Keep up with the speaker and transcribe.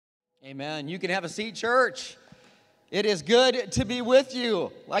Amen. You can have a seat, church. It is good to be with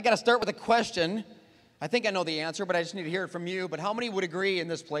you. I got to start with a question. I think I know the answer, but I just need to hear it from you. But how many would agree in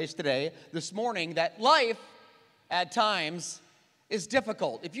this place today, this morning, that life at times is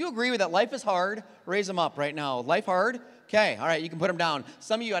difficult? If you agree with that life is hard, raise them up right now. Life hard? Okay, all right, you can put them down.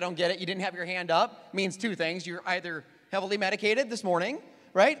 Some of you, I don't get it. You didn't have your hand up. Means two things. You're either heavily medicated this morning,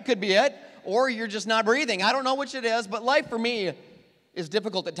 right? Could be it. Or you're just not breathing. I don't know which it is, but life for me is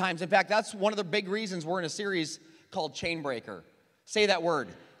difficult at times. In fact, that's one of the big reasons we're in a series called Chain Breaker. Say that word,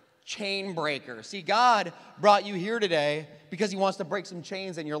 chain breaker. See, God brought you here today because he wants to break some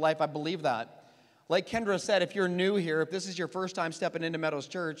chains in your life. I believe that. Like Kendra said, if you're new here, if this is your first time stepping into Meadows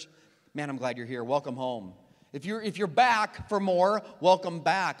Church, man, I'm glad you're here. Welcome home. If you're back for more, welcome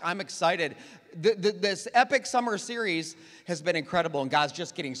back. I'm excited. This epic summer series has been incredible, and God's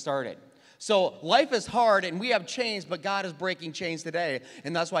just getting started. So life is hard, and we have chains, but God is breaking chains today,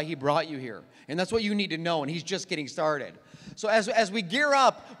 and that's why he brought you here. And that's what you need to know, and he's just getting started. So as we gear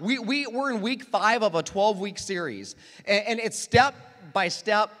up, we're in week 5 of a 12-week series, and it's step by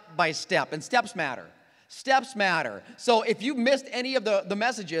step by step, and steps matter. Steps matter. So if you missed any of the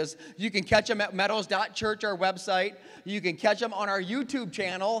messages, you can catch them at meadows.church, our website. You can catch them on our YouTube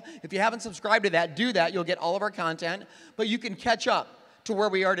channel. If you haven't subscribed to that, do that. You'll get all of our content, but you can catch up to where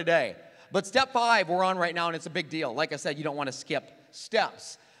we are today. But step 5 we're on right now, and it's a big deal. Like I said, you don't want to skip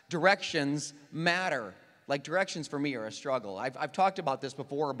steps. Directions matter. Like directions for me are a struggle. I've talked about this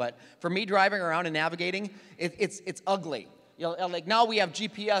before, but for me driving around and navigating, it's ugly. You know, like now we have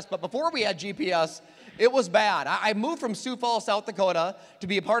GPS, but before we had GPS, it was bad. I moved from Sioux Falls, South Dakota, to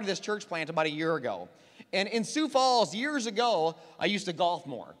be a part of this church plant about a year ago. And in Sioux Falls, years ago, I used to golf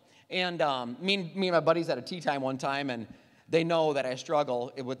more. And me and my buddies had a tea time one time, and they know that I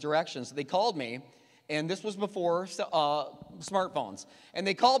struggle with directions. So they called me, and this was before smartphones. And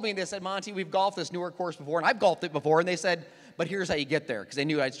they called me, and they said, Monty, we've golfed this newer course before, and I've golfed it before. And they said, but here's how you get there, because they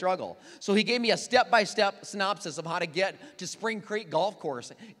knew I'd struggle. So he gave me a step-by-step synopsis of how to get to Spring Creek Golf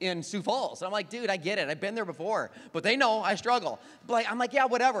Course in Sioux Falls. And I'm like, dude, I get it. I've been there before. But they know I struggle. But I'm like, yeah,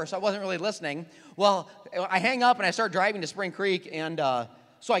 whatever. So I wasn't really listening. Well, I hang up, and I start driving to Spring Creek, and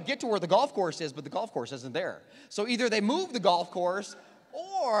so I get to where the golf course is, but the golf course isn't there. So either they moved the golf course,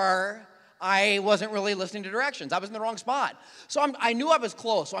 or I wasn't really listening to directions. I was in the wrong spot. So I knew I was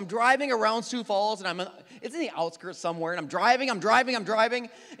close. So I'm driving around Sioux Falls, and it's in the outskirts somewhere, and I'm driving, and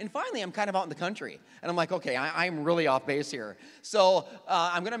finally I'm kind of out in the country. And I'm like, okay, I'm really off base here. So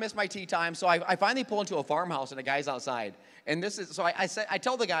I'm going to miss my tee time. So I finally pull into a farmhouse, and a guy's outside. And I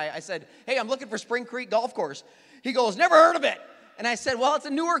tell the guy, I said, hey, I'm looking for Spring Creek Golf Course. He goes, never heard of it. And I said, well, it's a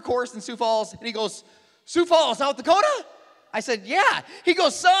newer course in Sioux Falls. And he goes, Sioux Falls, South Dakota? I said, yeah. He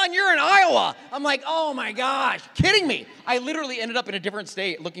goes, son, you're in Iowa. I'm like, oh my gosh, kidding me. I literally ended up in a different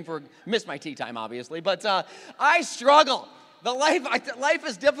state missed my tea time, obviously. But I struggle. Life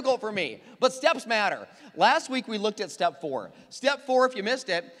is difficult for me, but steps matter. Last week we looked at step 4. Step 4, if you missed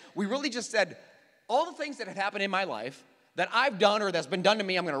it, we really just said all the things that have happened in my life that I've done or that's been done to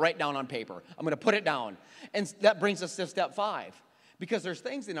me, I'm going to write down on paper. I'm going to put it down. And that brings us to step 5. Because there's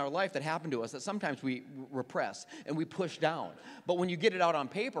things in our life that happen to us that sometimes we repress and we push down. But when you get it out on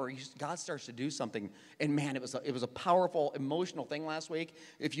paper, God starts to do something. And man, it was a powerful, emotional thing last week.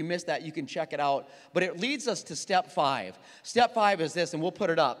 If you missed that, you can check it out. But it leads us to step 5. Step 5 is this, and we'll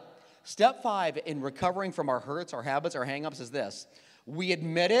put it up. Step 5 in recovering from our hurts, our habits, our hang-ups is this. We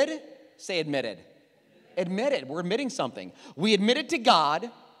admitted, say admitted. Admitted, we're admitting something. We admitted to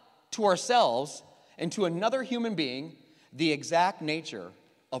God, to ourselves, and to another human being the exact nature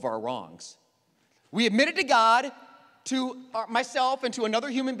of our wrongs. We admitted to God, to myself, and to another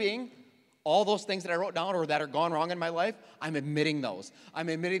human being, all those things that I wrote down or that are gone wrong in my life, I'm admitting those. I'm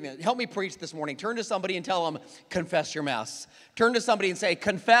admitting them. Help me preach this morning. Turn to somebody and tell them, confess your mess. Turn to somebody and say,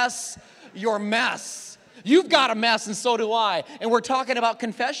 confess your mess. You've got a mess, and so do I. And we're talking about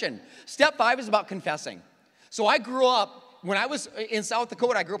confession. Step 5 is about confessing. So I grew up, when I was in South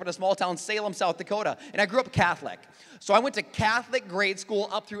Dakota, I grew up in a small town, Salem, South Dakota, and I grew up Catholic. So I went to Catholic grade school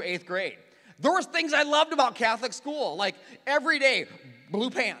up through 8th grade. There was things I loved about Catholic school, like every day, blue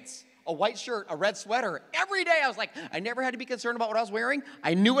pants, a white shirt, a red sweater. Every day I was like, I never had to be concerned about what I was wearing.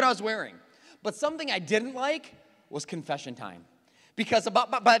 I knew what I was wearing. But something I didn't like was confession time. Because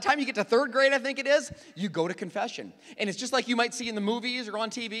by the time you get to 3rd grade, I think it is, you go to confession. And it's just like you might see in the movies or on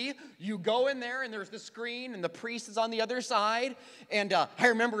TV. You go in there, and there's the screen, and the priest is on the other side. And I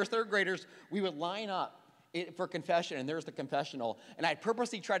remember as 3rd graders, we would line up for confession, and there's the confessional. And I'd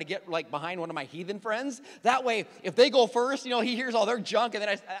purposely try to get like behind one of my heathen friends. That way, if they go first, he hears all their junk, and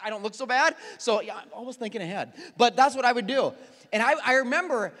then I don't look so bad. So yeah, I'm always thinking ahead. But that's what I would do. And I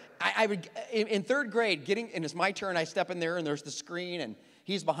remember I would, in third grade, and it's my turn, I step in there, and there's the screen, and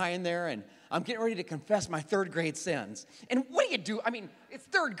he's behind there, and I'm getting ready to confess my third grade sins. And what do you do? I mean, it's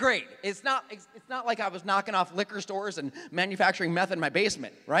third grade. It's not like I was knocking off liquor stores and manufacturing meth in my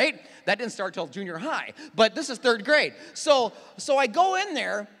basement, right? That didn't start till junior high. But this is third grade. So I go in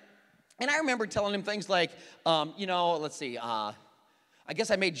there, and I remember telling him things like, let's see, I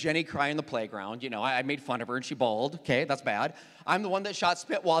guess I made Jenny cry in the playground. I made fun of her, and she bawled. Okay, that's bad. I'm the one that shot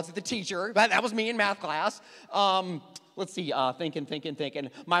spit wads at the teacher. That was me in math class. Let's see, thinking.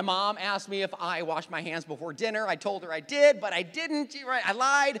 My mom asked me if I washed my hands before dinner. I told her I did, but I didn't. Right? I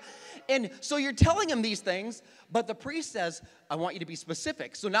lied. And so you're telling him these things, but the priest says, I want you to be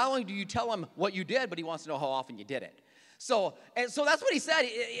specific. So not only do you tell him what you did, but he wants to know how often you did it. So that's what he said,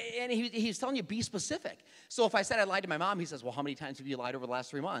 and he's telling you, be specific. So if I said I lied to my mom, he says, well, how many times have you lied over the last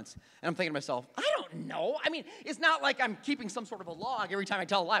 3 months? And I'm thinking to myself, I don't know. I mean, it's not like I'm keeping some sort of a log every time I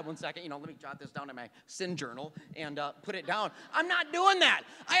tell a lie. 1 second, let me jot this down in my sin journal and put it down. I'm not doing that.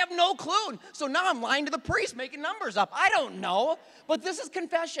 I have no clue. So now I'm lying to the priest, making numbers up. I don't know. But this is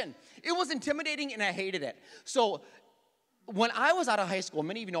confession. It was intimidating, and I hated it. So when I was out of high school,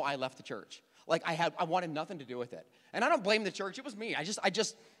 many of you know I left the church. Like I wanted nothing to do with it. And I don't blame the church. It was me.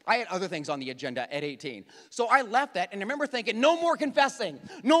 I had other things on the agenda at 18. So I left that, and I remember thinking, no more confessing.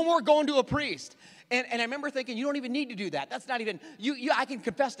 No more going to a priest. And I remember thinking, you don't even need to do that. That's not even, I can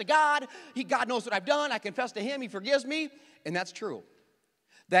confess to God. God knows what I've done. I confess to him. He forgives me. And that's true.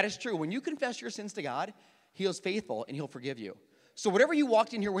 That is true. When you confess your sins to God, he is faithful, and he'll forgive you. So whatever you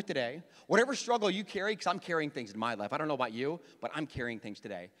walked in here with today, whatever struggle you carry, because I'm carrying things in my life. I don't know about you, but I'm carrying things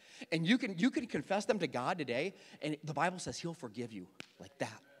today. And you can confess them to God today, and the Bible says he'll forgive you like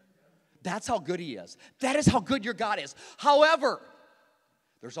that. That's how good he is. That is how good your God is. However,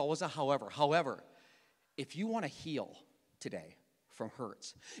 there's always a however. However, if you want to heal today from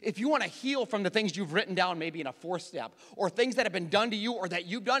hurts, if you want to heal from the things you've written down maybe in a 4th step, or things that have been done to you or that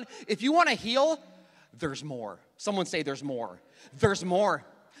you've done, if you want to heal, there's more. Someone say there's more. There's more.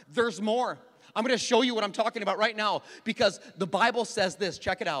 There's more. I'm going to show you what I'm talking about right now, because the Bible says this.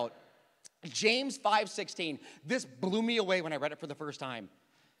 Check it out. James 5:16. This blew me away when I read it for the first time.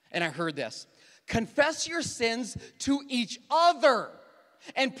 And I heard this. Confess your sins to each other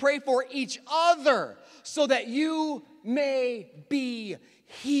and pray for each other so that you may be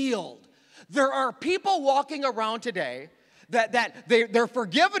healed. There are people walking around today that they're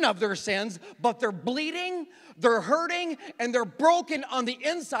forgiven of their sins, but they're bleeding, they're hurting, and they're broken on the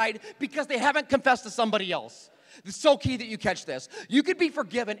inside because they haven't confessed to somebody else. It's so key that you catch this. You could be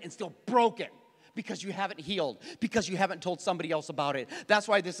forgiven and still broken because you haven't healed, because you haven't told somebody else about it. That's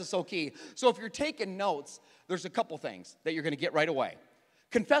why this is so key. So if you're taking notes, there's a couple things that you're going to get right away.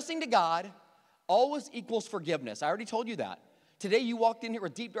 Confessing to God always equals forgiveness. I already told you that. Today you walked in here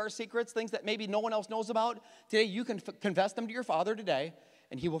with deep, dark secrets, things that maybe no one else knows about. Today you can confess them to your Father today,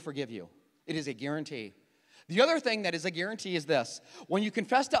 and he will forgive you. It is a guarantee. The other thing that is a guarantee is this. When you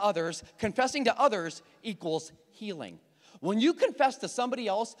confess to others, confessing to others equals healing. When you confess to somebody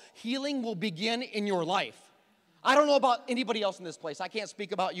else, healing will begin in your life. I don't know about anybody else in this place. I can't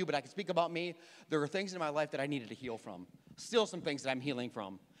speak about you, but I can speak about me. There are things in my life that I needed to heal from. Still some things that I'm healing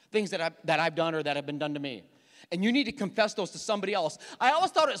from. Things that I've done or that have been done to me. And you need to confess those to somebody else. I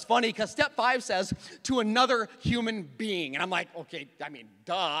always thought it was funny because step 5 says to another human being. And I'm like, okay, I mean,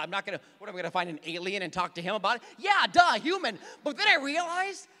 duh. Am I going to find an alien and talk to him about it? Yeah, duh, human. But then I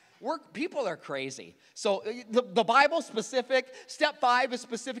realized people are crazy. So the Bible's specific. Step 5 is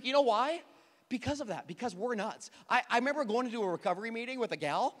specific. You know why? Because of that, because we're nuts. I remember going to do a recovery meeting with a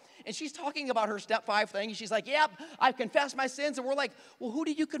gal, and she's talking about her step 5 thing, and she's like, yep, I've confessed my sins, and we're like, well, who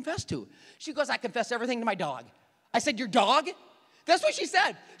did you confess to? She goes, I confess everything to my dog. I said, your dog? That's what she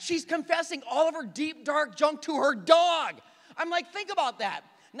said. She's confessing all of her deep, dark junk to her dog. I'm like, think about that.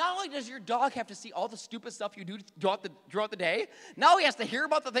 Not only does your dog have to see all the stupid stuff you do throughout the day, now he has to hear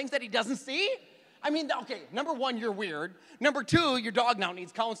about the things that he doesn't see. I mean, okay, number 1, you're weird. Number 2, your dog now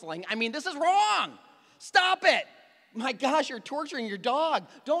needs counseling. I mean, this is wrong. Stop it. My gosh, you're torturing your dog.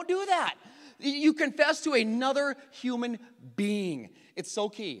 Don't do that. You confess to another human being. It's so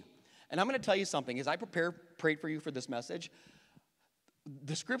key. And I'm going to tell you something. As I prayed for you for this message,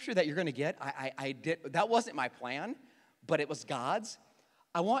 the scripture that you're going to get, I did. That wasn't my plan, but it was God's.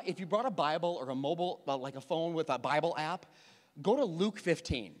 If you brought a Bible or a mobile, like a phone with a Bible app, go to Luke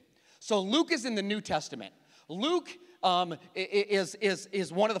 15. So Luke is in the New Testament. Luke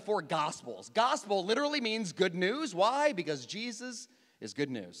is one of the four Gospels. Gospel literally means good news. Why? Because Jesus is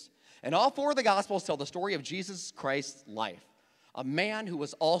good news. And all four of the Gospels tell the story of Jesus Christ's life, a man who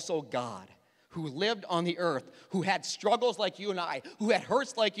was also God, who lived on the earth, who had struggles like you and I, who had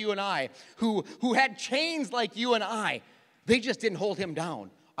hurts like you and I, who had chains like you and I. They just didn't hold him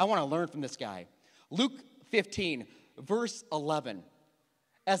down. I want to learn from this guy. Luke 15, verse 11.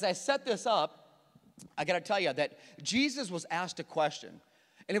 As I set this up, I got to tell you that Jesus was asked a question,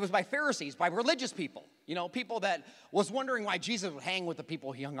 and it was by Pharisees, by religious people, people that was wondering why Jesus would hang with the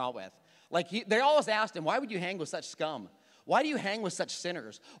people he hung out with. They always asked him, why would you hang with such scum? Why do you hang with such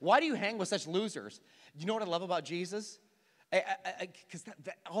sinners? Why do you hang with such losers? You know what I love about Jesus? Because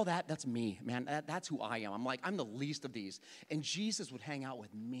that's me, man. That's who I am. I'm the least of these. And Jesus would hang out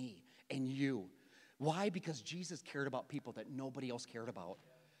with me and you. Why? Because Jesus cared about people that nobody else cared about.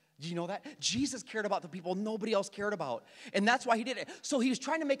 Do you know that? Jesus cared about the people nobody else cared about. And that's why he did it. So he was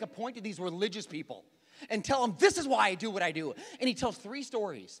trying to make a point to these religious people and tell them, this is why I do what I do. And he tells three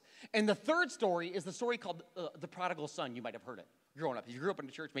stories. And the third story is the story called the prodigal son. You might have heard it growing up. If you grew up in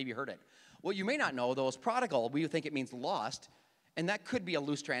the church, maybe you heard it. What you may not know, though, is prodigal. We think it means lost. And that could be a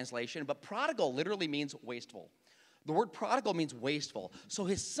loose translation. But prodigal literally means wasteful. The word prodigal means wasteful. So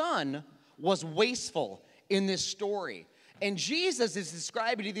his son was wasteful in this story. And Jesus is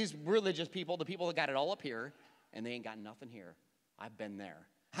describing to these religious people, the people that got it all up here, and they ain't got nothing here. I've been there.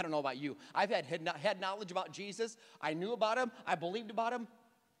 I don't know about you. I've had head knowledge about Jesus. I knew about him. I believed about him.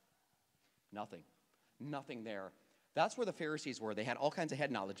 Nothing. Nothing there. That's where the Pharisees were. They had all kinds of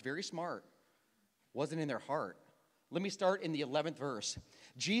head knowledge. Very smart. Wasn't in their heart. Let me start in the 11th verse.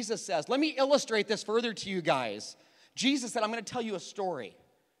 Jesus says, let me illustrate this further to you guys. Jesus said, I'm going to tell you a story.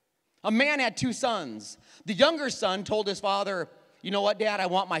 A man had two sons. The younger son told his father, you know what, Dad, I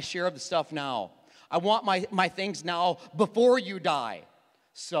want my share of the stuff now. I want my things now before you die.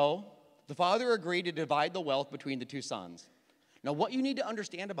 So the father agreed to divide the wealth between the two sons. Now, what you need to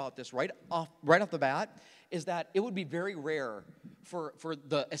understand about this right off the bat is that it would be very rare for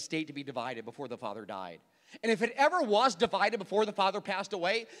the estate to be divided before the father died. And if it ever was divided before the father passed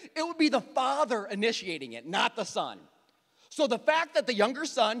away, it would be the father initiating it, not the son. So the fact that the younger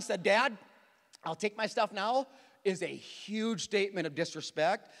son said, Dad, I'll take my stuff now, is a huge statement of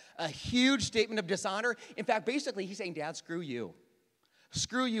disrespect, a huge statement of dishonor. In fact, basically, he's saying, Dad, screw you.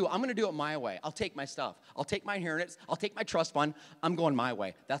 Screw you. I'm going to do it my way. I'll take my stuff. I'll take my inheritance. I'll take my trust fund. I'm going my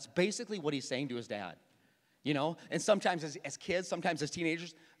way. That's basically what he's saying to his dad. And sometimes as kids, sometimes as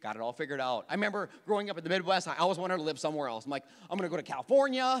teenagers, got it all figured out. I remember growing up in the Midwest, I always wanted to live somewhere else. I'm like, I'm going to go to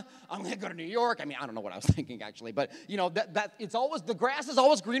California. I'm going to go to New York. I mean, I don't know what I was thinking, actually. But, that it's always, the grass is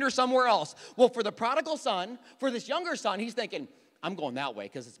always greener somewhere else. Well, for the prodigal son, for this younger son, he's thinking, I'm going that way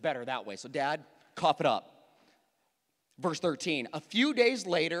because it's better that way. So, Dad, cough it up. Verse 13, a few days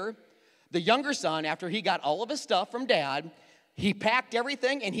later, the younger son, after he got all of his stuff from Dad, he packed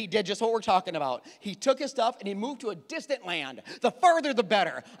everything, and he did just what we're talking about. He took his stuff, and he moved to a distant land. The further, the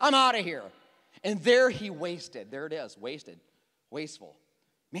better. I'm out of here. And there he wasted. There it is, wasted, wasteful.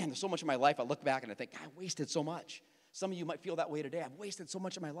 Man, there's so much in my life I look back and I think, I wasted so much. Some of you might feel that way today. I've wasted so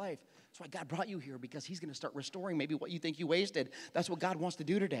much of my life. That's why God brought you here, because he's going to start restoring maybe what you think you wasted. That's what God wants to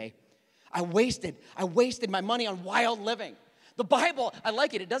do today. I wasted my money on wild living. The Bible, I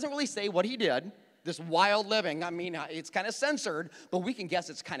like it. It doesn't really say what he did. This wild living, I mean, it's kind of censored, but we can guess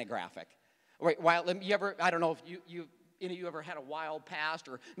it's kind of graphic. Right, wild, I don't know if any of you ever had a wild past,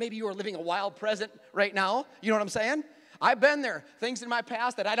 or maybe you are living a wild present right now. You know what I'm saying? I've been there. Things in my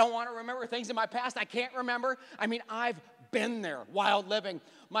past that I don't want to remember, things in my past I can't remember. I mean, I've been there, wild living.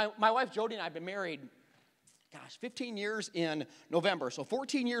 My wife Jody and I have been married, 15 years in November. So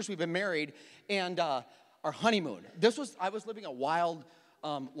 14 years we've been married, and our honeymoon. I was living a wild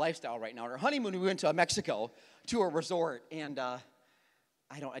lifestyle right now. On our honeymoon, we went to Mexico to a resort, and I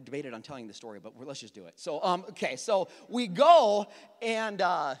debated on telling the story, but let's just do it. So, so we go, and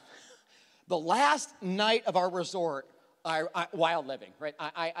the last night of our resort, wild living, right?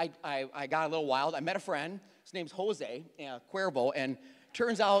 I got a little wild. I met a friend. His name's Jose Cuervo, and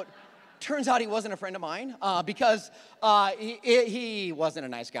turns out he wasn't a friend of mine because he wasn't a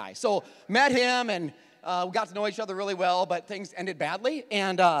nice guy. So met him, and we got to know each other really well, but things ended badly.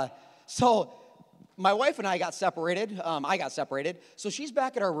 And so my wife and I got separated. So she's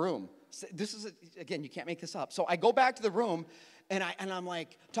back at our room. This is, again, you can't make this up. So I go back to the room, and I'm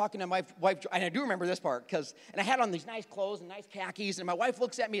like talking to my wife, and I do remember this part, and I had on these nice clothes and nice khakis, and my wife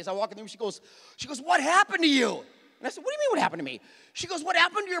looks at me as I walk in the room. She goes, what happened to you? And I said, what do you mean what happened to me? She goes, what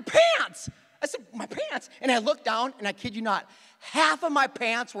happened to your pants? I said, my pants? And I looked down, and I kid you not, half of my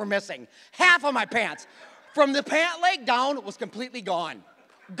pants were missing. Half of my pants. From the pant leg down was completely gone.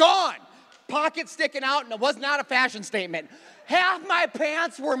 Gone. Pocket sticking out, and it was not a fashion statement. Half my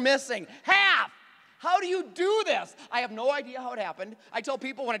pants were missing. Half. How do you do this? I have no idea how it happened. I tell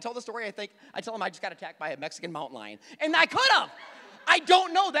people when I tell the story, I tell them I just got attacked by a Mexican mountain lion. And I could have. I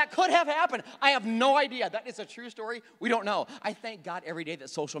don't know. That could have happened. I have no idea. That is a true story. We don't know. I thank God every day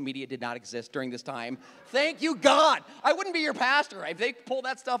that social media did not exist during this time. Thank you, God. I wouldn't be your pastor. If they pull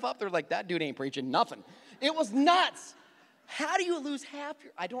that stuff up, they're like, that dude ain't preaching nothing. It was nuts. How do you lose half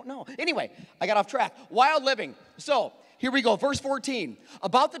your, I don't know. Anyway, I got off track. Wild living. So, here we go, verse 14.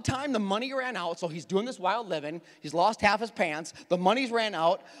 About the time the money ran out, so he's doing this wild living. He's lost half his pants. The money's ran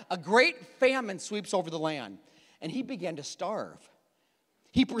out. A great famine sweeps over the land, and he began to starve.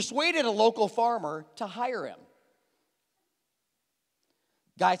 He persuaded a local farmer to hire him.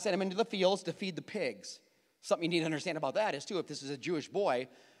 Guy sent him into the fields to feed the pigs. Something you need to understand about that is, too, if this is a Jewish boy,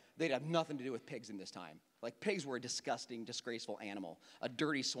 they'd have nothing to do with pigs in this time. Like, pigs were a disgusting, disgraceful animal, a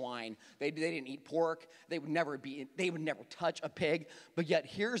dirty swine. They didn't eat pork. They would never touch a pig. But yet,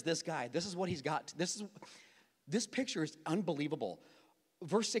 here's this guy. This is what he's got. This picture is unbelievable.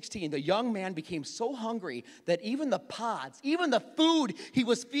 Verse 16, the young man became so hungry that even the pods, even the food he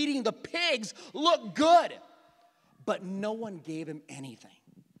was feeding the pigs looked good. But no one gave him anything.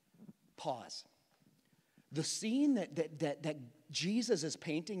 Pause. The scene that Jesus is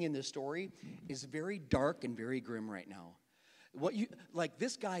painting in this story is very dark and very grim right now.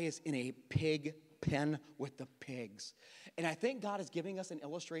 This guy is in a pig pen with the pigs. And I think God is giving us an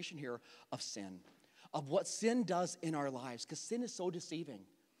illustration here of sin, of what sin does in our lives, because sin is so deceiving.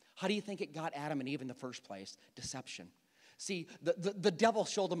 How do you think it got Adam and Eve in the first place? Deception. See, the devil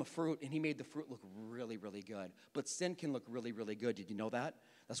showed them a fruit, and he made the fruit look really, really good. But sin can look really, really good. Did you know that?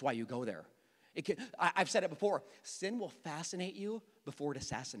 That's why you go there. I've said it before. Sin will fascinate you before it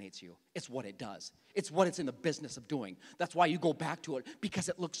assassinates you. It's what it does. It's what it's in the business of doing. That's why you go back to it, because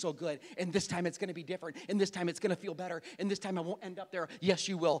it looks so good. And this time it's going to be different. And this time it's going to feel better. And this time I won't end up there. Yes,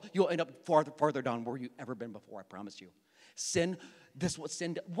 you will. You'll end up farther down where you've ever been before, I promise you. Sin, this is what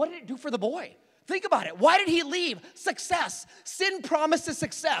sin did. What did it do for the boy? Think about it. Why did he leave? Success. Sin promises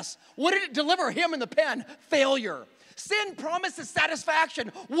success. What did it deliver him in the pen? Failure. Sin promises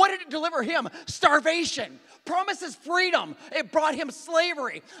satisfaction. What did it deliver him? Starvation. Promises freedom. It brought him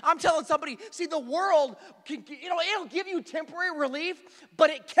slavery. I'm telling somebody, see, the world, it'll give you temporary relief, but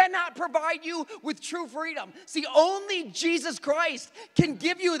it cannot provide you with true freedom. See, only Jesus Christ can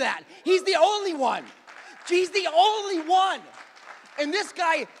give you that. He's the only one. He's the only one. And this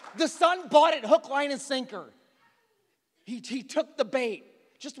guy, the son bought it hook, line, and sinker. He took the bait,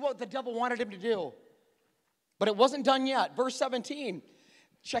 just what the devil wanted him to do. But it wasn't done yet. Verse 17,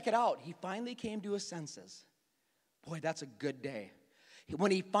 check it out. He finally came to his senses. Boy, that's a good day. When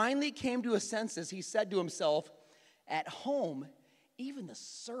he finally came to his senses, he said to himself, at home, even the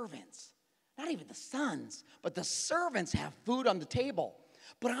servants, not even the sons, but the servants have food on the table.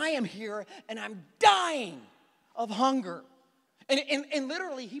 But I am here, and I'm dying of hunger. And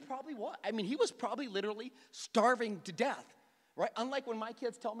literally, he probably was. I mean, he was probably literally starving to death. Right? Unlike when my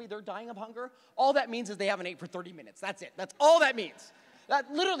kids tell me they're dying of hunger, all that means is they haven't ate for 30 minutes. That's it. That's all that means.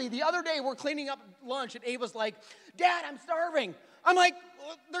 That literally, the other day, we're cleaning up lunch, and Ava's like, Dad, I'm starving. I'm like,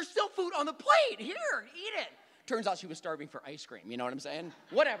 well, there's still food on the plate. Here, eat it. Turns out she was starving for ice cream. You know what I'm saying?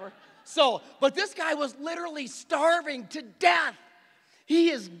 Whatever. But this guy was literally starving to death. He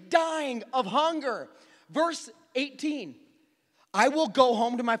is dying of hunger. Verse 18, I will go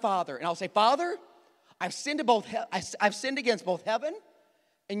home to my father, and I'll say, Father, I've sinned against both heaven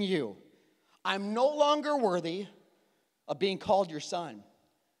and you. I'm no longer worthy of being called your son.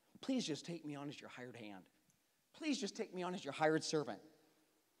 Please just take me on as your hired hand. Please just take me on as your hired servant.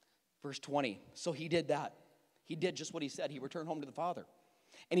 Verse 20, so he did that. He did just what he said. He returned home to the father.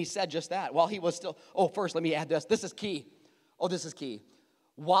 And he said just that. While he was still, first let me add this. This is key. This is key.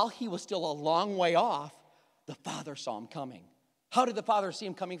 While he was still a long way off, the father saw him coming. How did the father see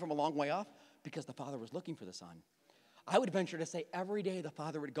him coming from a long way off? Because the father was looking for the son. I would venture to say every day the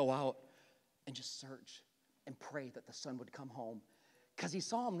father would go out and just search and pray that the son would come home. Because he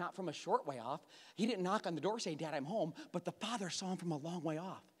saw him not from a short way off. He didn't knock on the door saying, Dad, I'm home. But the father saw him from a long way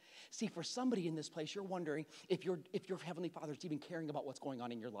off. See, for somebody in this place, you're wondering if your Heavenly Father is even caring about what's going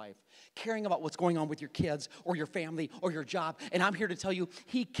on in your life, caring about what's going on with your kids or your family or your job. And I'm here to tell you,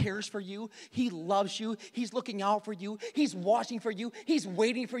 He cares for you. He loves you. He's looking out for you. He's watching for you. He's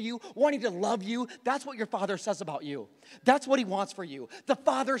waiting for you, wanting to love you. That's what your Father says about you. That's what He wants for you. The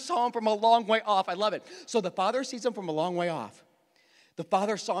Father saw him from a long way off. I love it. So the Father sees him from a long way off. The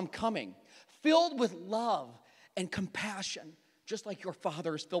Father saw him coming, filled with love and compassion. just like your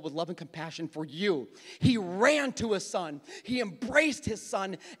Father is filled with love and compassion for you. He ran to his son. He embraced his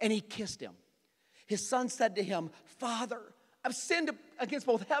son, and he kissed him. His son said to him, Father, I've sinned against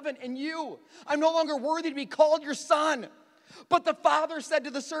both heaven and you. I'm no longer worthy to be called your son. But the father said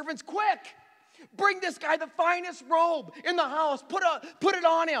to the servants, quick, bring this guy the finest robe in the house. Put it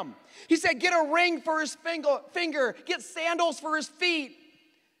on him. He said, get a ring for his finger. Get sandals for his feet.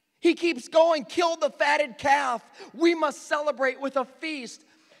 He keeps going, kill the fatted calf. We must celebrate with a feast.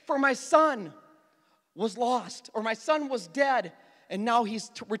 For my son was lost, or my son was dead, and now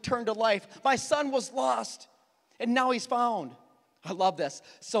he's returned to life. My son was lost, and now he's found. I love this.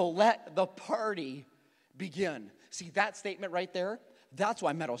 So let the party begin. See that statement right there? That's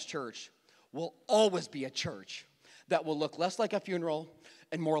why Meadows Church will always be a church that will look less like a funeral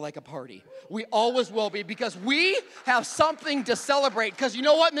and more like a party. We always will be, because we have something to celebrate. Because you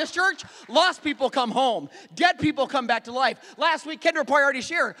know what in this church? Lost people come home. Dead people come back to life. Last week, Kendra probably already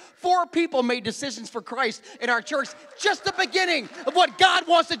shared, 4 people made decisions for Christ in our church. Just the beginning of what God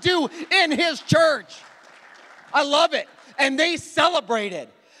wants to do in his church. I love it. And they celebrated.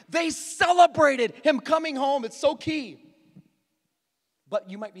 They celebrated him coming home. It's so key. But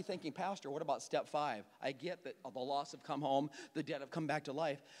you might be thinking, Pastor, what about step 5? I get that the lost have come home, the dead have come back to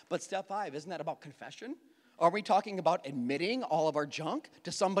life. But step 5, isn't that about confession? Are we talking about admitting all of our junk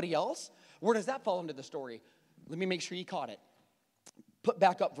to somebody else? Where does that fall into the story? Let me make sure you caught it. Put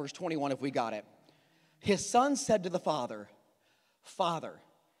back up verse 21 if we got it. His son said to the father, Father,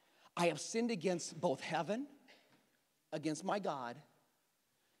 I have sinned against both heaven, against my God,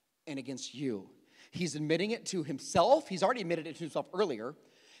 and against you. He's admitting it to himself. He's already admitted it to himself earlier.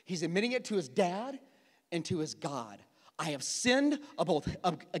 He's admitting it to his dad and to his God. I have sinned both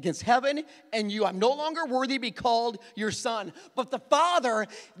against heaven and you. I'm no longer worthy to be called your son. But the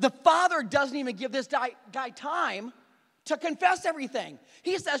father doesn't even give this guy time to confess everything.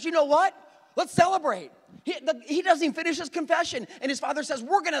 He says, you know what? Let's celebrate. He doesn't even finish his confession. And his father says,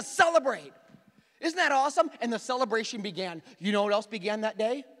 we're going to celebrate. Isn't that awesome? And the celebration began. You know what else began that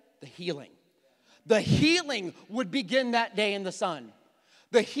day? The healing. The healing would begin that day in the son.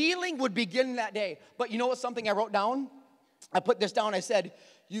 The healing would begin that day. But you know what, something I wrote down? I put this down. I said,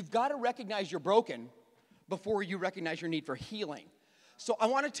 you've got to recognize you're broken before you recognize your need for healing. So I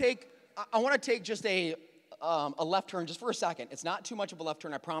want to take just a left turn just for a second. It's not too much of a left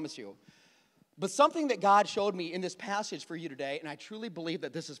turn, I promise you. But something that God showed me in this passage for you today, and I truly believe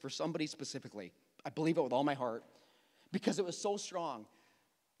that this is for somebody specifically. I believe it with all my heart because it was so strong.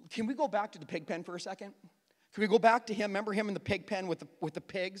 Can we go back to the pig pen for a second? Can we go back to him? Remember him in the pig pen with the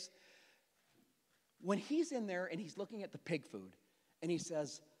pigs? When he's in there and he's looking at the pig food, and he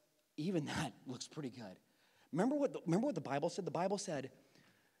says, even that looks pretty good. Remember what the Bible said? The Bible said,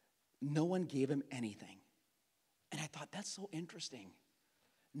 no one gave him anything. And I thought, that's so interesting.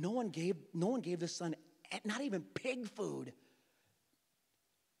 No one gave this son not even pig food.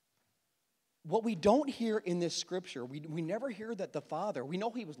 What we don't hear in this scripture, we never hear that the father, we know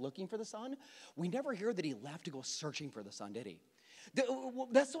he was looking for the son. We never hear that he left to go searching for the son, did he?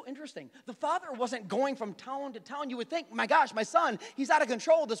 That's so interesting. The father wasn't going from town to town. You would think, my gosh, my son, he's out of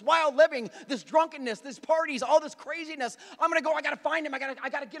control. This wild living, this drunkenness, this parties, all this craziness. I'm going to go, I got to find him. I got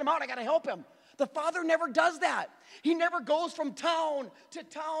to get him out. I got to help him. The father never does that. He never goes from town to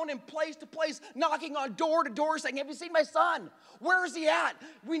town and place to place, knocking on door to door saying, have you seen my son? Where is he at?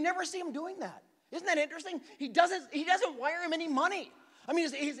 We never see him doing that. Isn't that interesting? He doesn't wire him any money. I mean,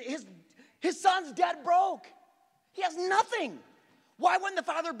 his son's dead broke. He has nothing. Why wouldn't the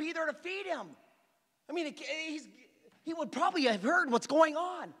father be there to feed him? I mean, he would probably have heard what's going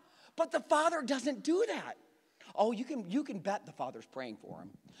on. But the father doesn't do that. Oh, you can bet the father's praying for him.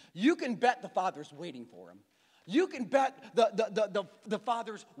 You can bet the father's waiting for him. You can bet the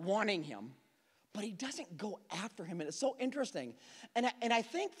father's wanting him. But he doesn't go after him. And it's so interesting. And I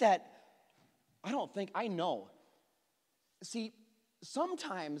think that, I know. See,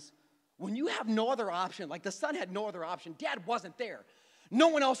 sometimes when you have no other option, like the son had no other option, dad wasn't there. No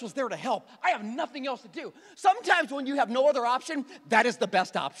one else was there to help. I have nothing else to do. Sometimes when you have no other option, that is the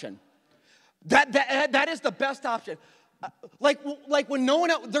best option. That is the best option. Like when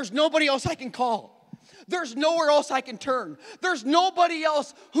there's nobody else I can call. There's nowhere else I can turn. There's nobody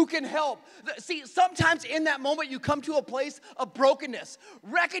else who can help. See, sometimes in that moment you come to a place of brokenness.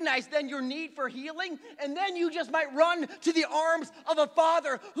 Recognize then your need for healing, and then you just might run to the arms of a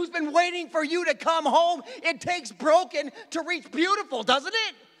father who's been waiting for you to come home. It takes broken to reach beautiful, doesn't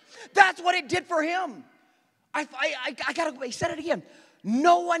it? That's what it did for him. I said it again.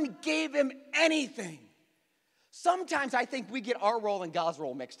 No one gave him anything. Sometimes I think we get our role and God's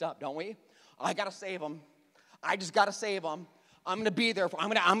role mixed up, don't we? I got to save him. I just got to save him. I'm going to be there for,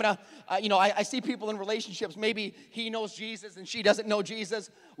 I see people in relationships, maybe he knows Jesus and she doesn't know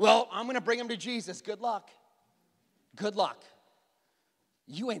Jesus. Well, I'm going to bring him to Jesus. Good luck. Good luck.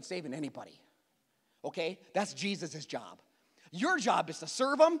 You ain't saving anybody, okay? That's Jesus' job. Your job is to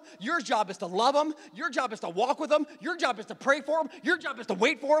serve him. Your job is to love him. Your job is to walk with him. Your job is to pray for him. Your job is to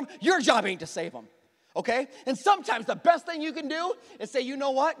wait for him. Your job ain't to save him, okay? And sometimes the best thing you can do is say, you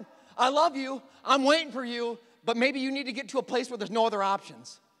know what? I love you. I'm waiting for you. But maybe you need to get to a place where there's no other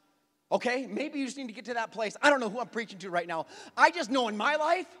options, okay? Maybe you just need to get to that place. I don't know who I'm preaching to right now. I just know in my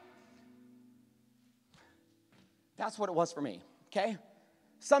life, that's what it was for me, okay?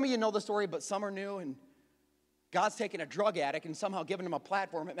 Some of you know the story, but some are new, and God's taken a drug addict and somehow given him a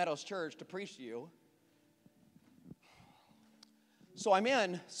platform at Meadows Church to preach to you. So I'm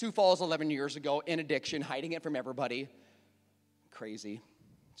in Sioux Falls 11 years ago in addiction, hiding it from everybody. Crazy,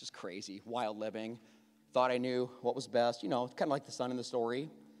 just crazy, wild living. Thought I knew what was best, kind of like the son in the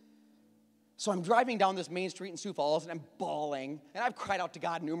story. So I'm driving down this main street in Sioux Falls, and I'm bawling, and I've cried out to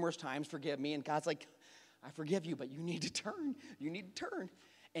God numerous times, forgive me, and God's like, I forgive you, but you need to turn. You need to turn.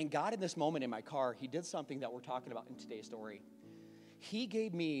 And God, in this moment in my car, he did something that we're talking about in today's story. He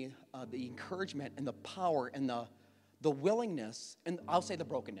gave me the encouragement and the power and the willingness, and I'll say the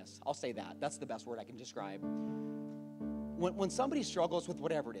brokenness. I'll say that. That's the best word I can describe. When somebody struggles with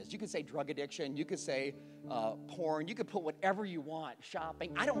whatever it is, you could say drug addiction, you could say porn, you could put whatever you want,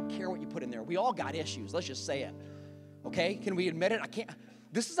 shopping. I don't care what you put in there. We all got issues. Let's just say it. Okay? Can we admit it? I can't.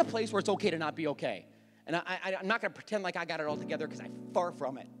 This is a place where it's okay to not be okay. And I'm not going to pretend like I got it all together because I'm far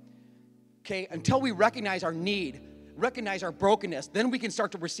from it. Okay? Until we recognize our need, recognize our brokenness, then we can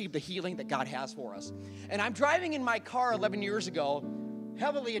start to receive the healing that God has for us. And I'm driving in my car 11 years ago,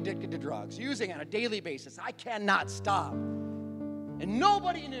 heavily addicted to drugs, using on a daily basis. I cannot stop. And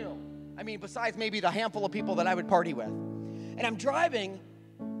nobody knew. I mean, besides maybe the handful of people that I would party with. And I'm driving,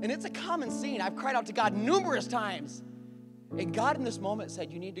 and it's a common scene. I've cried out to God numerous times. And God in this moment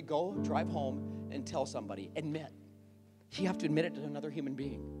said, you need to go drive home and tell somebody. Admit. You have to admit it to another human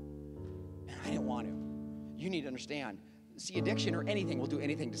being. And I didn't want to. You need to understand. See, addiction or anything will do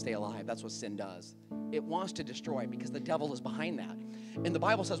anything to stay alive. That's what sin does. It wants to destroy because the devil is behind that. And the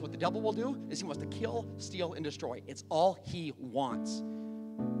Bible says what the devil will do is he wants to kill, steal, and destroy. It's all he wants.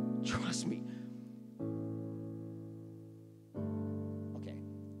 Trust me. Okay.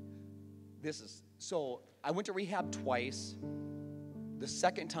 So I went to rehab twice. The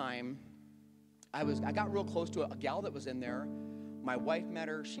second time, I got real close to a gal that was in there. My wife met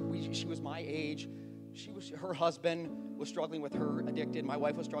her. She was my age. Her husband was struggling with her addicted. My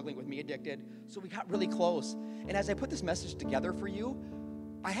wife was struggling with me addicted. So we got really close. And as I put this message together for you,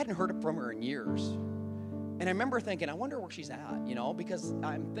 I hadn't heard from her in years. And I remember thinking, I wonder where she's at, because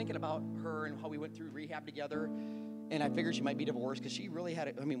I'm thinking about her and how we went through rehab together. And I figured she might be divorced because she really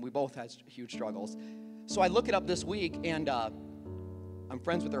we both had huge struggles. So I look it up this week, and I'm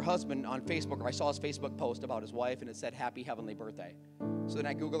friends with her husband on Facebook, or I saw his Facebook post about his wife, and it said, Happy Heavenly Birthday. So then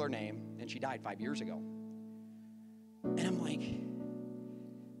I Google her name, and she died 5 years ago. And I'm like,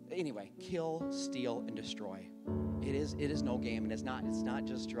 anyway, kill, steal, and destroy. It is no game, and it's not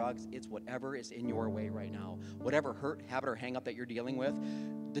just drugs. It's whatever is in your way right now. Whatever hurt, habit, or hang up that you're dealing with,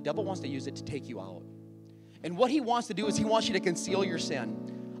 the devil wants to use it to take you out. And what he wants to do is he wants you to conceal your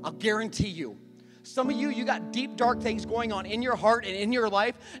sin. I'll guarantee you. Some of you got deep, dark things going on in your heart and in your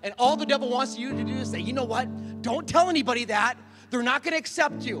life, and all the devil wants you to do is say, you know what? Don't tell anybody that. They're not going to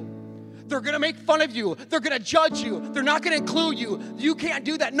accept you. They're going to make fun of you. They're going to judge you. They're not going to include you. You can't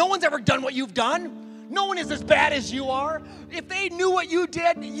do that. No one's ever done what you've done. No one is as bad as you are. If they knew what you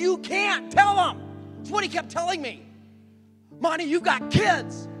did, you can't tell them. That's what he kept telling me. Monty, you've got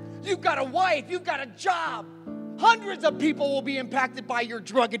kids. You've got a wife. You've got a job. Hundreds of people will be impacted by your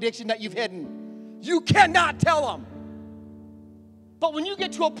drug addiction that you've hidden. You cannot tell them. But when you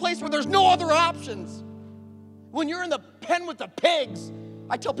get to a place where there's no other options, when you're in the pen with the pigs,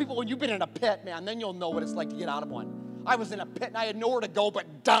 I tell people when you've been in a pit, man, then you'll know what it's like to get out of one. I was in a pit and I had nowhere to go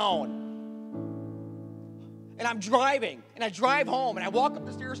but down. And I'm driving, and I drive home, and I walk up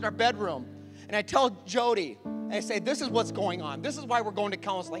the stairs in our bedroom, and I tell Jody, and I say, this is what's going on. This is why we're going to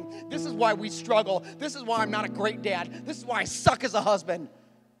counseling. This is why we struggle. This is why I'm not a great dad. This is why I suck as a husband.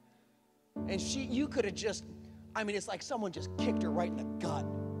 And you could have just, it's like someone just kicked her right in the gut.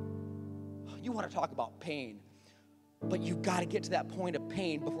 You want to talk about pain, but you've got to get to that point of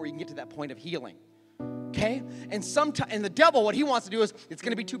pain before you can get to that point of healing. Okay? And the devil, what he wants to do is, it's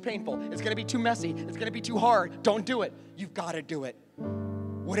going to be too painful. It's going to be too messy. It's going to be too hard. Don't do it. You've got to do it.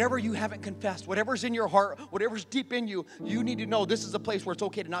 whatever you haven't confessed, whatever's in your heart, whatever's deep in you, you need to know this is a place where it's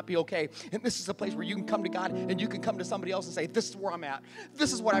okay to not be okay. And this is a place where you can come to God and you can come to somebody else and say, this is where I'm at.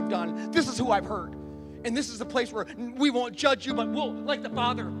 This is what I've done. This is who I've hurt. And this is a place where we won't judge you, but we'll, like the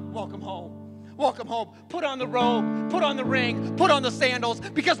Father, welcome home. Welcome home. Put on the robe, put on the ring, put on the sandals,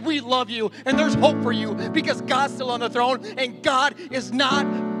 because we love you and there's hope for you, because God's still on the throne and God is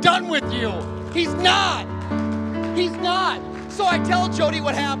not done with you. He's not. He's not. So I tell Jody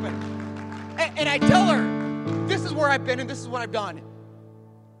what happened. And I tell her, this is where I've been and this is what I've done.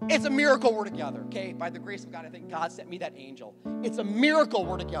 It's a miracle we're together, okay? By the grace of God, I think God sent me that angel. It's a miracle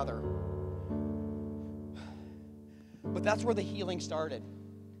we're together. But that's where the healing started.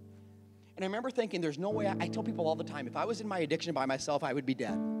 And I remember thinking, there's no way, I tell people all the time, if I was in my addiction by myself, I would be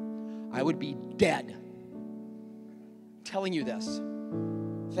dead. I would be dead. I'm telling you this.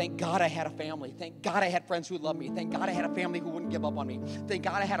 Thank God I had a family. Thank God I had friends who loved me. Thank God I had a family who wouldn't give up on me. Thank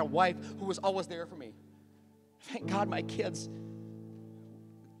God I had a wife who was always there for me. Thank God my kids.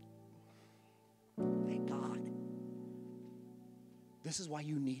 Thank God. This is why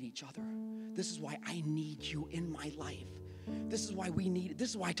you need each other. This is why I need you in my life. This is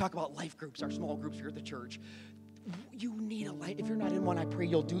why I talk about life groups, our small groups here at the church. You need a life. If you're not in one, I pray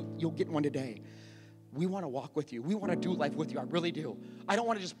you'll get one today. We want to walk with you. We want to do life with you. I really do. I don't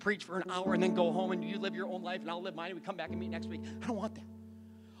want to just preach for an hour and then go home and you live your own life and I'll live mine and we come back and meet next week. I don't want that.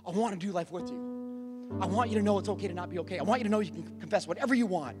 I want to do life with you. I want you to know it's okay to not be okay. I want you to know you can confess whatever you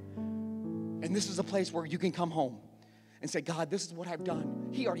want. And this is a place where you can come home and say, God, this is what I've done.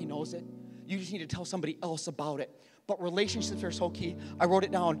 He already knows it. You just need to tell somebody else about it. But relationships are so key. I wrote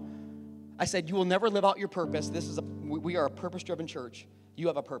it down. I said, you will never live out your purpose. We are a purpose-driven church. You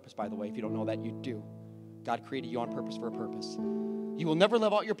have a purpose, by the way. If you don't know that, you do. God created you on purpose for a purpose. You will never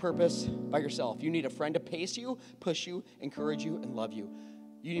live out your purpose by yourself. You need a friend to pace you, push you, encourage you, and love you.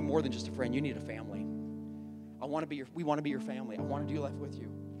 You need more than just a friend. You need a family. We want to be your family. I want to do life with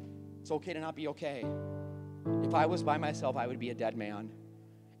you. It's okay to not be okay. If I was by myself, I would be a dead man.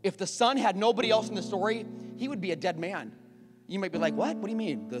 If the son had nobody else in the story, he would be a dead man. You might be like, what? What do you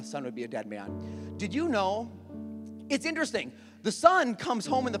mean the son would be a dead man? Did you know? It's interesting. The son comes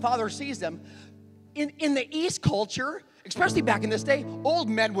home and the father sees them. In the East culture, especially back in this day, old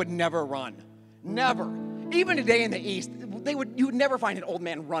men would never run. Never. Even today in the East, you would never find an old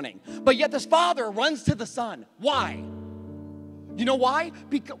man running. But yet this father runs to the son. Why? You know why?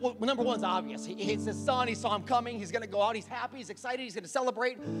 Because, well, number one is obvious. It's his son. He saw him coming. He's going to go out. He's happy. He's excited. He's going to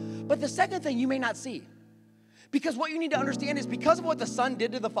celebrate. But the second thing you may not see, because what you need to understand is because of what the son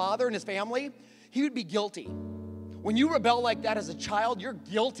did to the father and his family, he would be guilty. When you rebel like that as a child, you're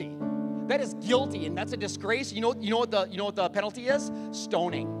guilty. That is guilty, and that's a disgrace. You know what the penalty is?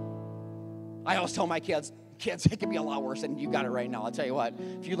 Stoning. I always tell my kids, it can be a lot worse than you got it right now. I'll tell you what.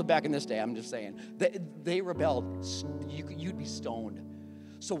 If you live back in this day, I'm just saying, they rebelled. You'd be stoned.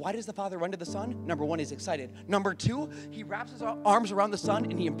 So why does the father run to the son? Number one, he's excited. Number two, he wraps his arms around the son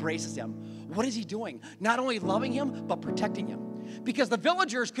and he embraces him. What is he doing? Not only loving him, but protecting him. Because the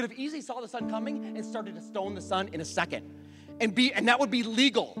villagers could have easily saw the son coming and started to stone the son in a second. And that would be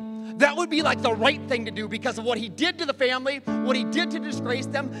legal. That would be like the right thing to do because of what he did to the family, what he did to disgrace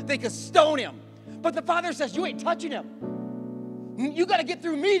them. They could stone him. But the father says, you ain't touching him. You got to get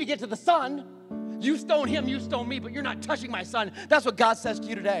through me to get to the son. You stone him, you stone me, but you're not touching my son. That's what God says to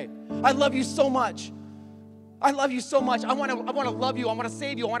you today. I love you so much. I love you so much. I want to love you. I want to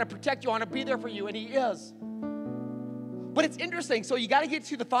save you. I want to protect you. I want to be there for you, and he is. But it's interesting. So you got to get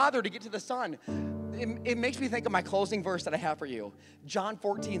to the father to get to the son. It makes me think of my closing verse that I have for you. John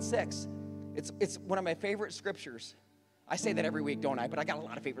 14:6. It's one of my favorite scriptures. I say that every week, don't I? But I got a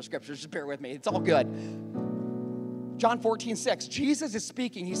lot of favorite scriptures. Just bear with me. It's all good. John 14:6. Jesus is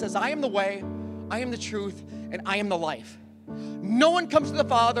speaking. He says, I am the way, I am the truth, and I am the life. No one comes to the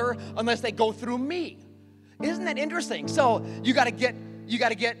Father unless they go through me. Isn't that interesting? So you got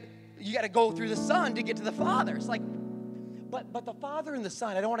to go through the Son to get to the Father. It's like, but the Father and the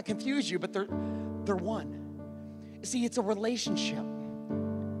Son, I don't want to confuse you, but they're one. See, it's a relationship.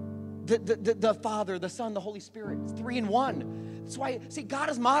 The Father, the Son, the Holy Spirit, it's 3 in 1. That's why, see, God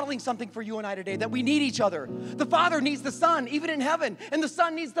is modeling something for you and I today, that we need each other. The Father needs the Son, even in heaven, and the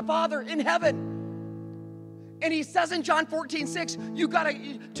Son needs the Father in heaven. And he says in John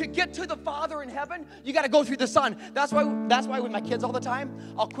 14:6, to get to the Father in heaven, you got to go through the Son. That's why with my kids all the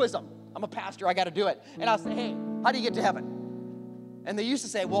time, I'll quiz them. I'm a pastor, I got to do it. And I'll say, hey, how do you get to heaven? And they used to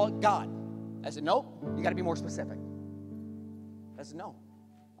say, well, God. I said, nope, you got to be more specific. I said, no.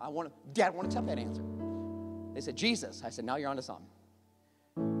 Dad won't accept that answer. They said, Jesus. I said, now you're on to something.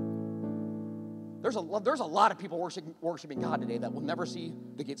 There's a lot of people worshiping God today that will never see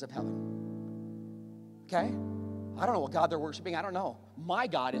the gates of heaven. Okay? I don't know what God they're worshiping. I don't know. My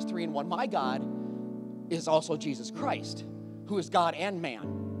God is 3 in 1. My God is also Jesus Christ, who is God and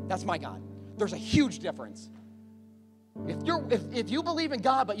man. That's my God. There's a huge difference. If you believe in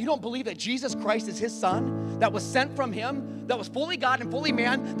God, but you don't believe that Jesus Christ is his son, that was sent from him, that was fully God and fully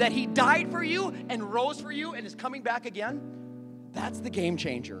man, that he died for you and rose for you and is coming back again, that's the game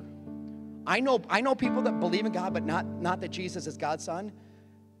changer. I know people that believe in God, but not that Jesus is God's son.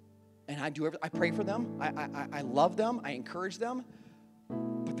 And I pray for them. I love them. I encourage them.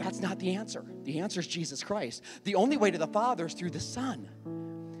 But that's not the answer. The answer is Jesus Christ. The only way to the Father is through the Son.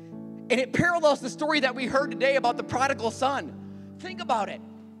 And it parallels the story that we heard today about the prodigal son. Think about it.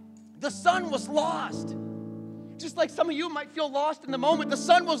 The son was lost. Just like some of you might feel lost in the moment, the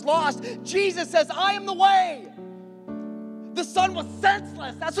son was lost. Jesus says, I am the way. The son was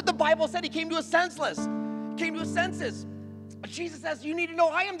senseless. That's what the Bible said. He came to us senseless. He came to his senses. But Jesus says, you need to know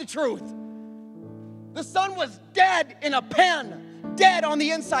I am the truth. The son was dead in a pen. Dead on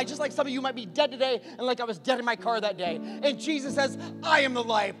the inside, just like some of you might be dead today, and like I was dead in my car that day. And Jesus says, I am the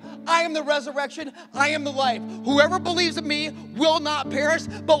life. I am the resurrection. I am the life. Whoever believes in me will not perish,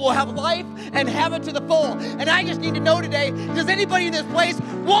 but will have life and have it to the full. And I just need to know today, does anybody in this place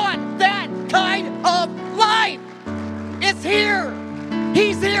want that kind of life? It's here.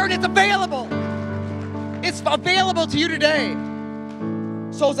 He's here and it's available. It's available to you today.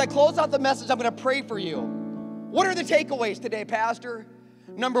 So as I close out the message, I'm going to pray for you. What are the takeaways today, Pastor?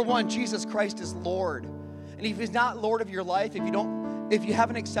 Number 1, Jesus Christ is Lord. And if he's not Lord of your life, if you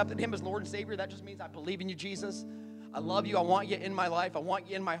haven't accepted him as Lord and Savior, that just means I believe in you, Jesus. I love you. I want you in my life. I want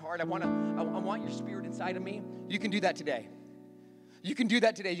you in my heart. I want your spirit inside of me. You can do that today. You can do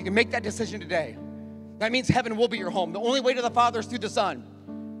that today. You can make that decision today. That means heaven will be your home. The only way to the Father is through the Son.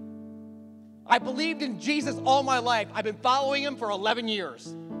 I believed in Jesus all my life. I've been following him for 11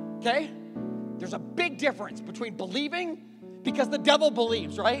 years. Okay? There's a big difference between believing, because the devil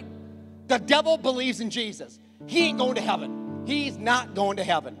believes, right? The devil believes in Jesus. He ain't going to heaven. He's not going to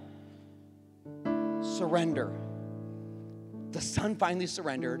heaven. Surrender. The Son finally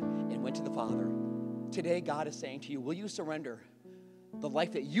surrendered and went to the Father. Today, God is saying to you, will you surrender the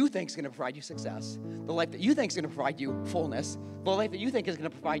life that you think is going to provide you success, the life that you think is going to provide you fullness, the life that you think is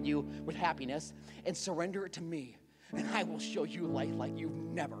going to provide you with happiness, and surrender it to me, and I will show you life like you've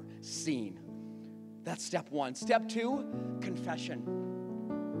never seen. That's step 1. Step 2,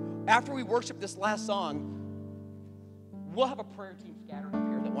 confession. After we worship this last song, we'll have a prayer team scattered up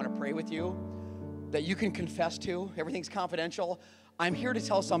here that want to pray with you, that you can confess to. Everything's confidential. I'm here to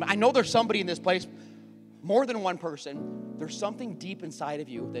tell somebody. I know there's somebody in this place, more than one person. There's something deep inside of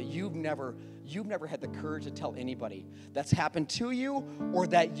you that you've never had the courage to tell anybody that's happened to you or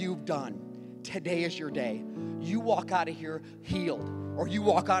that you've done. Today is your day. You walk out of here healed, or you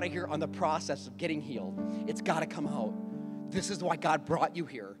walk out of here on the process of getting healed. It's got to come out. This is why God brought you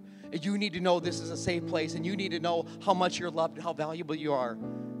here. You need to know this is a safe place, and you need to know how much you're loved and how valuable you are.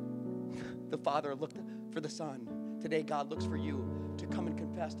 The Father looked for the Son. Today, God looks for you to come and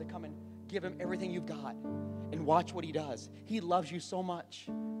confess, to come and give him everything you've got, and watch what he does. He loves you so much.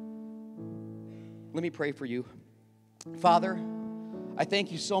 Let me pray for you. Father, I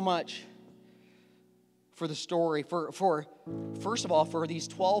thank you so much for the story, for first of all, for these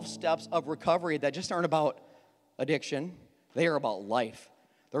 12 steps of recovery that just aren't about addiction. They are about life.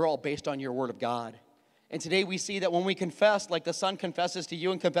 They're all based on your word of God. And today we see that when we confess, like the Son confesses to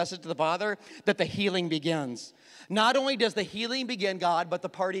you and confesses to the Father, that the healing begins. Not only does the healing begin, God, but the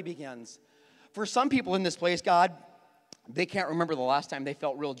party begins. For some people in this place, God, they can't remember the last time they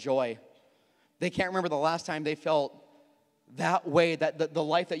felt real joy. They can't remember the last time they felt that way, that the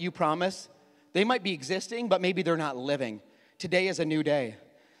life that you promise. They might be existing, but maybe they're not living. Today is a new day.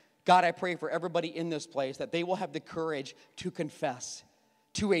 God, I pray for everybody in this place that they will have the courage to confess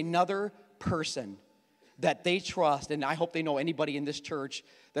to another person that they trust. And I hope they know anybody in this church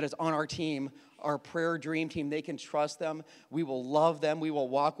that is on our team, our prayer dream team. They can trust them. We will love them. We will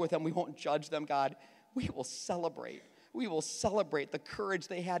walk with them. We won't judge them, God. We will celebrate. We will celebrate the courage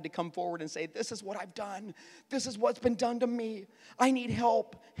they had to come forward and say, this is what I've done. This is what's been done to me. I need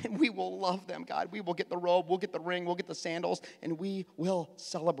help. And we will love them, God. We will get the robe, we'll get the ring, we'll get the sandals, and we will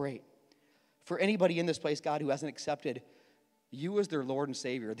celebrate. For anybody in this place, God, who hasn't accepted you as their Lord and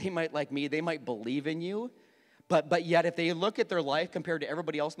Savior, they might, like me, they might believe in you, but yet if they look at their life compared to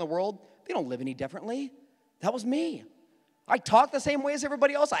everybody else in the world, they don't live any differently. That was me. I talk the same way as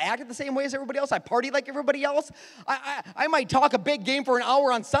everybody else. I acted the same way as everybody else. I party like everybody else. I might talk a big game for an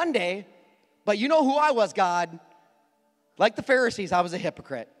hour on Sunday, but you know who I was, God? Like the Pharisees, I was a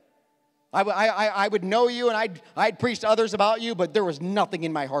hypocrite. I would know you, and I'd preach to others about you, but there was nothing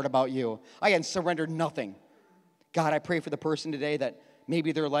in my heart about you. I had surrendered nothing. God, I pray for the person today that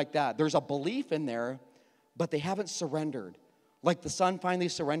maybe they're like that. There's a belief in there, but they haven't surrendered. Like the son finally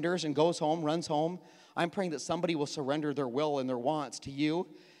surrenders and goes home, runs home. I'm praying that somebody will surrender their will and their wants to you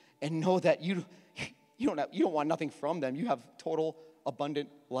and know that you don't want nothing from them. You have total, abundant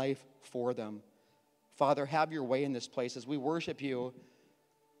life for them. Father, have your way in this place as we worship you.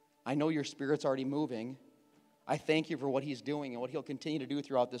 I know your Spirit's already moving. I thank you for what he's doing and what he'll continue to do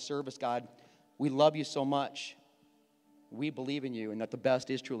throughout this service, God. We love you so much. We believe in you and that the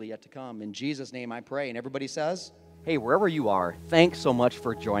best is truly yet to come. In Jesus' name I pray. And everybody says, hey, wherever you are, thanks so much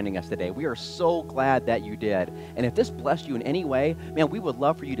for joining us today. We are so glad that you did. And if this blessed you in any way, man, we would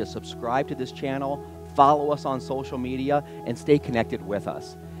love for you to subscribe to this channel, follow us on social media, and stay connected with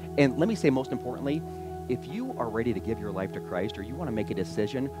us. And let me say, most importantly, if you are ready to give your life to Christ or you want to make a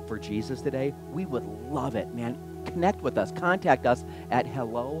decision for Jesus today, we would love it, man. Connect with us. Contact us at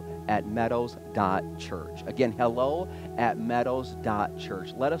hello@meadows.church. Again,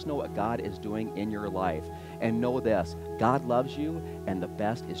 hello@meadows.church. Let us know what God is doing in your life. And know this, God loves you, and the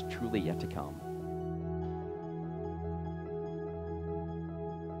best is truly yet to come.